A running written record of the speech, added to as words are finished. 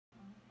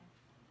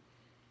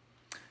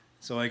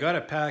So I got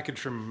a package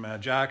from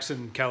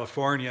Jackson,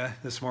 California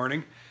this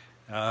morning.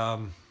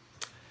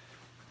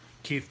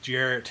 Keith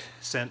Jarrett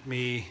sent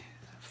me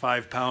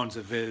 5 pounds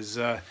of his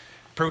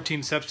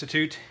protein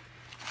substitute.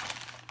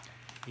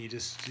 He's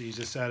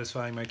just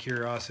satisfying my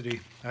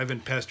curiosity. I've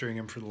been pestering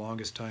him for the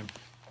longest time.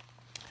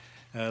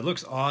 It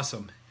looks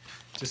awesome,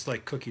 just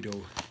like cookie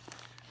dough.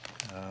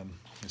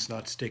 It's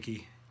not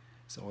sticky.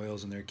 The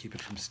oils in there keep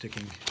it from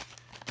sticking.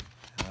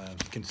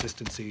 The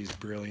consistency is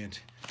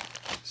brilliant.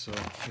 So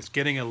it's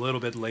getting a little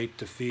bit late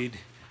to feed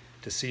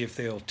to see if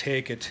they'll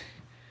take it,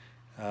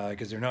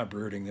 because they're not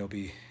brooding.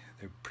 They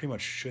pretty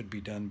much should be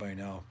done by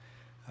now.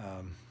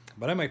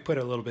 But I might put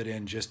a little bit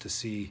in just to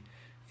see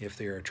if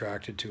they are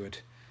attracted to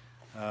it.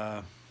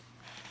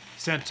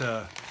 Sent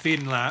a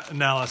feed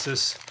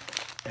analysis,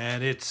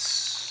 and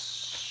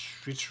it's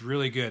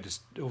really good.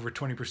 It's over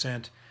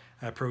 20%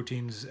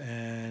 proteins,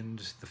 and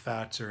the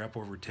fats are up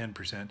over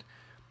 10%.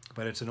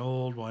 But it's an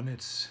old one.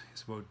 It's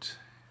about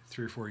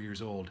 3 or 4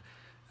 years old.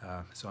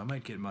 So I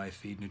might get my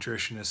feed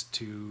nutritionist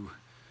to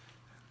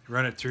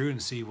run it through and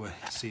see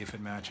if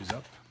it matches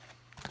up,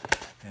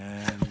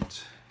 and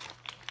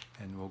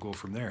we'll go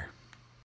from there.